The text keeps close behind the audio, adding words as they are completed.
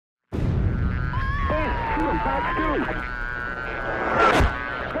Good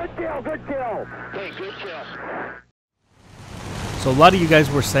kill, good kill. Hey, good kill. So a lot of you guys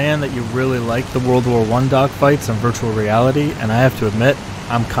were saying that you really like the World War I dogfights and virtual reality, and I have to admit,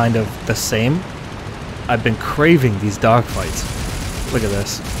 I'm kind of the same. I've been craving these dogfights. Look at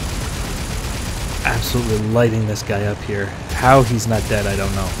this. Absolutely lighting this guy up here. How he's not dead, I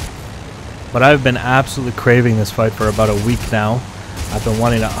don't know. But I've been absolutely craving this fight for about a week now. I've been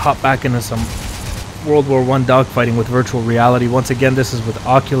wanting to hop back into some World War I dogfighting with virtual reality. Once again, this is with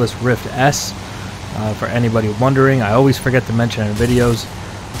Oculus Rift S. For anybody wondering, I always forget to mention in videos.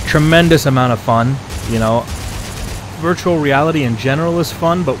 Tremendous amount of fun. You know, virtual reality in general is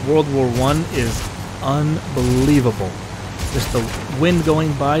fun, but World War I is unbelievable. Just the wind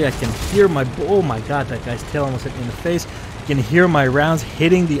going by, I can hear my... Oh my god, that guy's tail almost hit me in the face. I can hear my rounds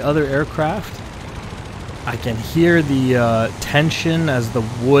hitting the other aircraft. I can hear the tension as the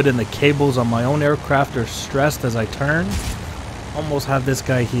wood and the cables on my own aircraft are stressed as I turn. Almost have this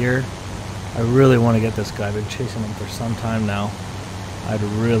guy here. I really want to get this guy. I've been chasing him for some time now. I'd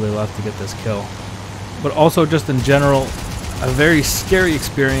really love to get this kill. But also just in general, a very scary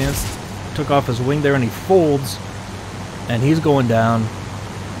experience. Took off his wing there and he folds. And he's going down.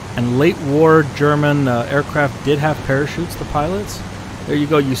 And late war German aircraft did have parachutes, the pilots. There you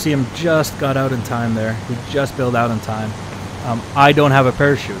go. You see him just got out in time there. He just bailed out in time. I don't have a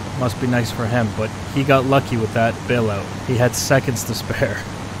parachute. Must be nice for him. But he got lucky with that bailout. He had seconds to spare.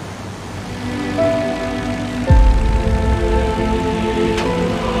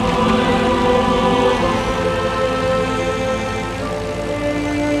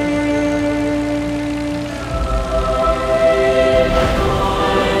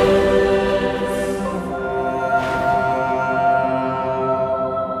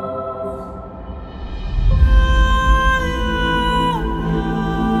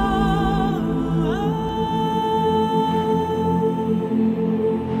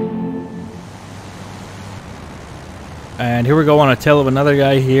 And here we go on a tail of another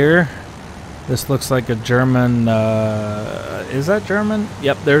guy here. This looks like a German, is that German?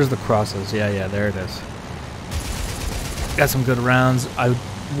 Yep, there's the crosses. Yeah, there it is. Got some good rounds. I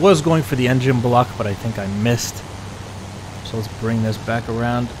was going for the engine block, but I think I missed. So let's bring this back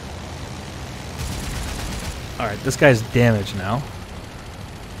around. Alright, this guy's damaged now.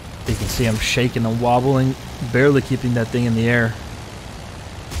 You can see him shaking and wobbling, barely keeping that thing in the air.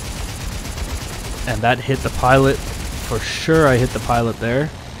 And that hit the pilot. For sure I hit the pilot there.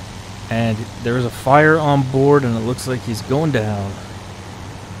 And there is a fire on board and it looks like he's going down.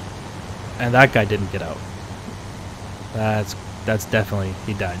 And that guy didn't get out. That's definitely,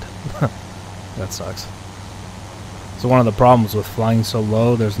 he died. That sucks. So one of the problems with flying so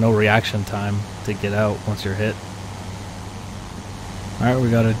low, there's no reaction time to get out once you're hit. Alright,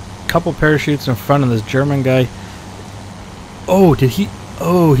 we got a couple parachutes in front of this German guy. Oh,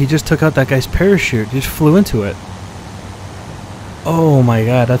 he just took out that guy's parachute. He just flew into it. Oh my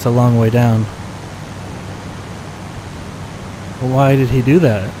god, that's a long way down. Why did he do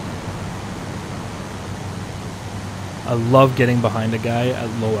that? I love getting behind a guy at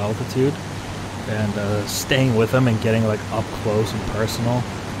low altitude and staying with him and getting like up close and personal.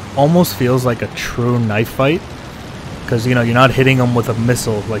 Almost feels like a true knife fight because you know you're not hitting him with a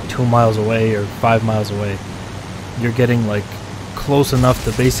missile like 2 miles away or 5 miles away. You're getting like close enough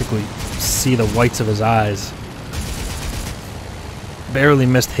to basically see the whites of his eyes. Barely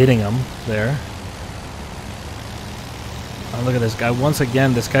missed hitting him there. Oh, look at this guy. Once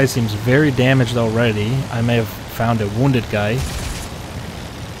again, this guy seems very damaged already. I may have found a wounded guy.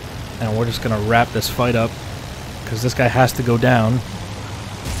 And we're just going to wrap this fight up. Because this guy has to go down.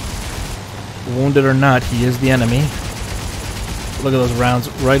 Wounded or not, he is the enemy. Look at those rounds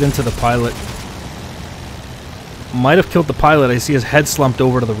right into the pilot. Might have killed the pilot. I see his head slumped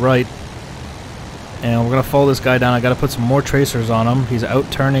over to the right. And we're going to follow this guy down. I got to put some more tracers on him. He's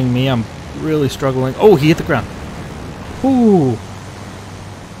out-turning me. I'm really struggling. Oh, he hit the ground. Ooh.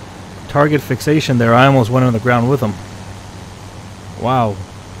 Target fixation there. I almost went on the ground with him. Wow.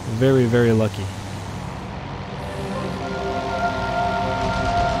 Very, very lucky.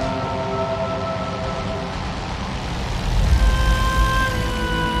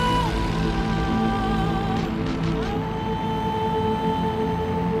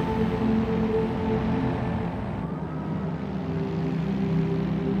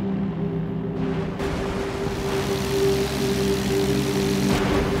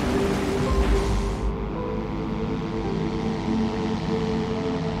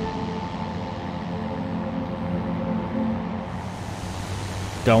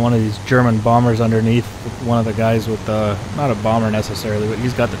 Got one of these German bombers underneath one of the guys with not a bomber necessarily, but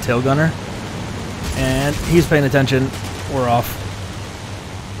he's got the tail gunner. And he's paying attention. We're off.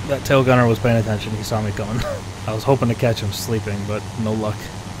 That tail gunner was paying attention. He saw me coming. I was hoping to catch him sleeping, but no luck.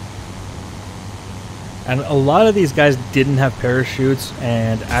 And a lot of these guys didn't have parachutes,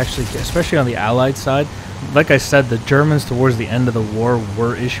 and actually, especially on the Allied side, like I said, the Germans towards the end of the war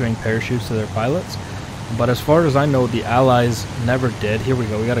were issuing parachutes to their pilots. But as far as I know, the Allies never did. Here we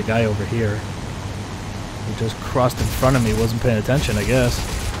go. We got a guy over here who just crossed in front of me. Wasn't paying attention, I guess.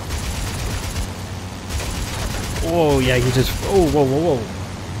 Whoa, yeah, he just... Oh, whoa, whoa,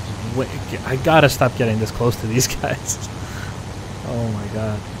 whoa. Wait, I gotta stop getting this close to these guys. Oh my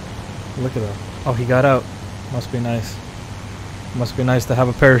god. Look at him. Oh, he got out. Must be nice. Must be nice to have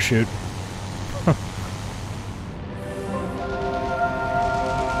a parachute.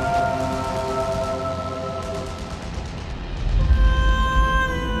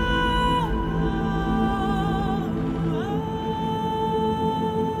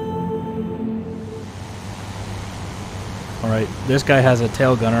 Alright, this guy has a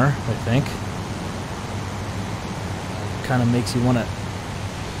tail gunner, I think. Kind of makes you want to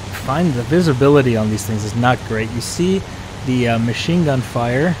find the visibility on these things is not great. You see the machine gun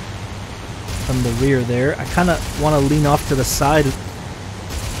fire from the rear there. I kind of want to lean off to the side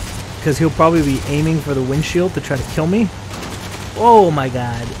because he'll probably be aiming for the windshield to try to kill me. Oh my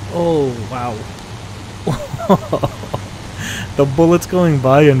god. Oh, wow. The bullets going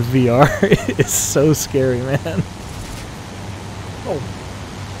by in VR is so scary, man. Oh,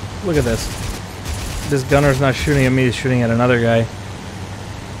 look at this. This gunner's not shooting at me, he's shooting at another guy.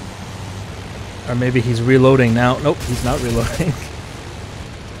 Or maybe he's reloading now. Nope, he's not reloading.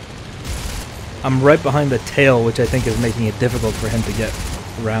 I'm right behind the tail, which I think is making it difficult for him to get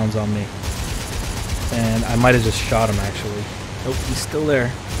rounds on me. And I might have just shot him, actually. Nope, he's still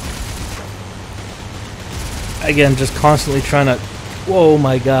there. Again, just constantly trying to... Whoa,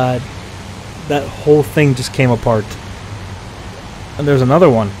 my god. That whole thing just came apart. And there's another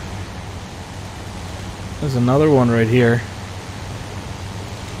one. There's another one right here.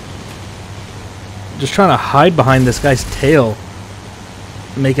 Just trying to hide behind this guy's tail.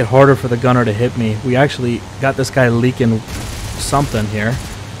 Make it harder for the gunner to hit me. We actually got this guy leaking something here.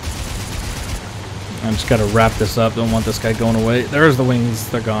 I just gotta wrap this up. Don't want this guy going away. There's the wings.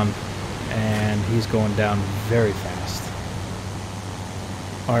 They're gone. And he's going down very fast.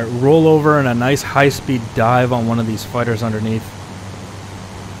 Alright, roll over and a nice high-speed dive on one of these fighters underneath.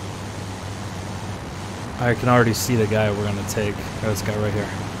 I can already see the guy we're going to take. This guy right here.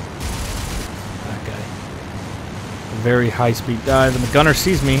 That guy. A very high-speed dive, and the gunner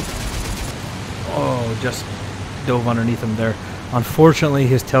sees me. Oh, just dove underneath him there. Unfortunately,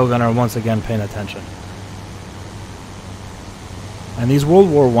 his tail gunner once again paying attention. And these World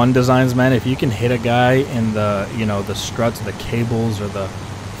War I designs, man, if you can hit a guy in the, you know, the struts, the cables, or the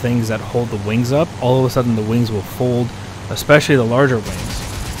things that hold the wings up, all of a sudden the wings will fold, especially the larger wings.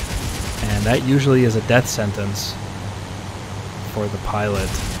 And that usually is a death sentence for the pilot.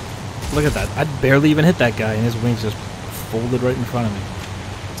 Look at that. I barely even hit that guy, and his wings just folded right in front of me.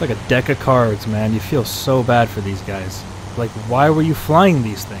 It's like a deck of cards, man. You feel so bad for these guys. Like, why were you flying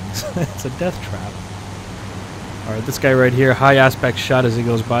these things? It's a death trap. Alright, this guy right here, high aspect shot as he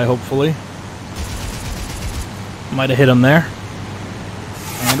goes by, hopefully. Might have hit him there.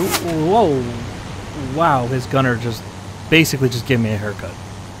 And, whoa! Wow, his gunner just basically just gave me a haircut.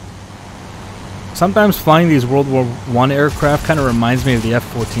 Sometimes flying these World War I aircraft kind of reminds me of the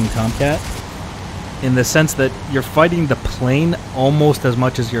F-14 Tomcat, in the sense that you're fighting the plane almost as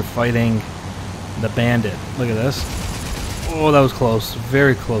much as you're fighting the bandit. Look at this. Oh, that was close.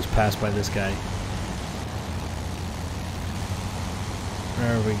 Very close pass by this guy.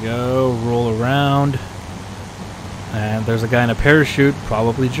 There we go. Roll around. And there's a guy in a parachute,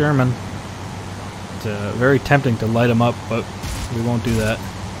 probably German. It's very tempting to light him up, but we won't do that.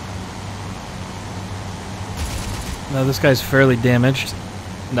 Now this guy's fairly damaged.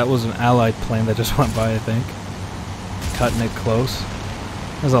 That was an Allied plane that just went by, I think. Cutting it close.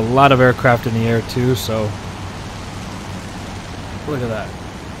 There's a lot of aircraft in the air too, so... Look at that.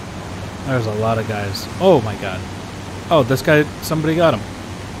 There's a lot of guys. Oh my god. Oh, this guy, somebody got him.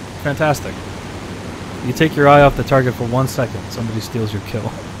 Fantastic. You take your eye off the target for 1 second, somebody steals your kill.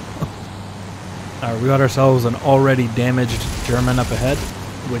 Alright, we got ourselves an already damaged German up ahead,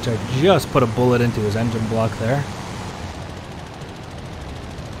 which I just put a bullet into his engine block there.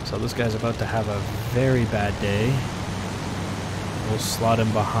 So this guy's about to have a very bad day. We'll slot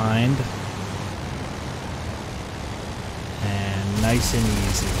him behind. And nice and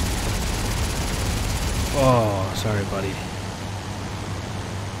easy. Oh, sorry, buddy.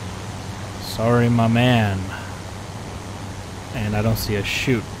 Sorry, my man. And I don't see a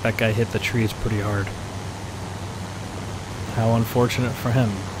shoot. That guy hit the trees pretty hard. How unfortunate for him.